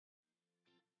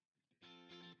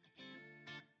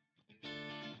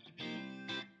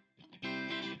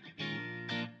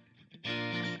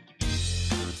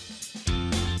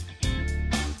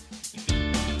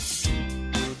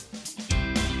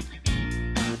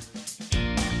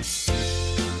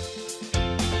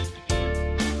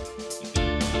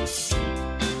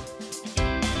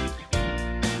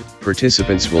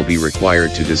Participants will be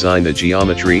required to design the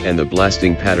geometry and the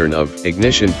blasting pattern of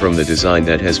ignition from the design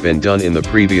that has been done in the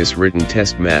previous written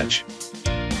test match.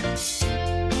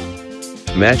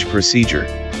 Match procedure.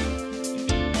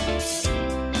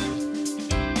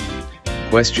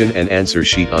 Question and answer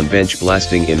sheet on bench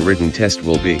blasting in written test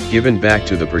will be given back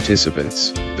to the participants.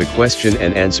 The question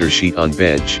and answer sheet on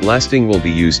bench blasting will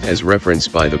be used as reference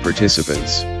by the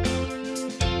participants.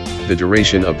 The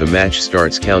duration of the match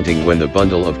starts counting when the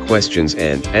bundle of questions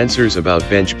and answers about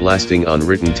bench blasting on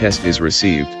written test is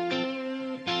received.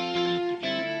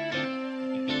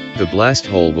 The blast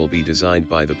hole will be designed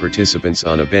by the participants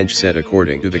on a bench set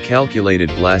according to the calculated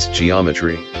blast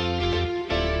geometry.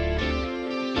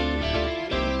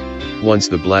 Once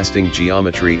the blasting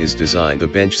geometry is designed, the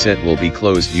bench set will be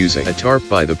closed using a tarp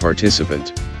by the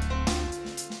participant.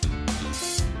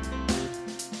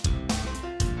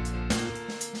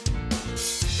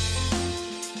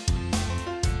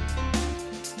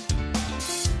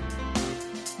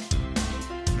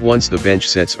 Once the bench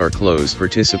sets are closed,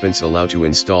 participants allow to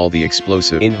install the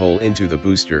explosive in-hole into the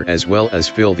booster as well as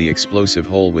fill the explosive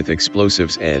hole with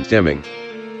explosives and stemming.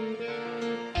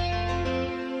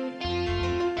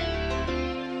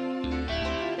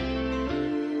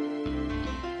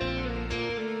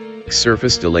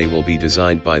 Surface delay will be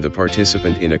designed by the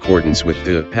participant in accordance with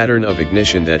the pattern of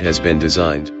ignition that has been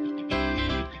designed.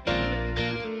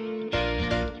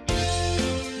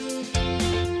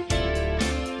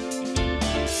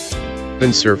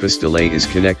 When surface delay is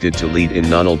connected to lead-in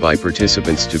nozzle by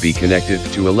participants to be connected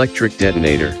to electric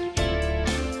detonator.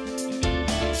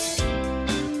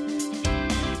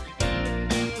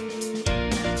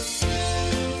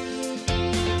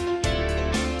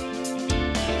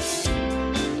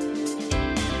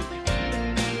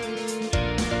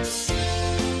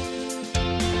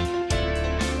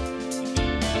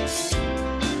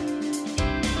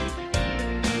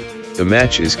 The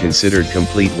match is considered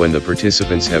complete when the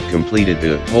participants have completed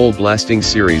the whole blasting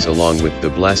series along with the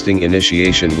blasting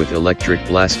initiation with electric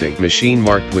blasting machine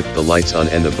marked with the lights on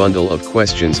and the bundle of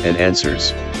questions and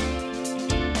answers.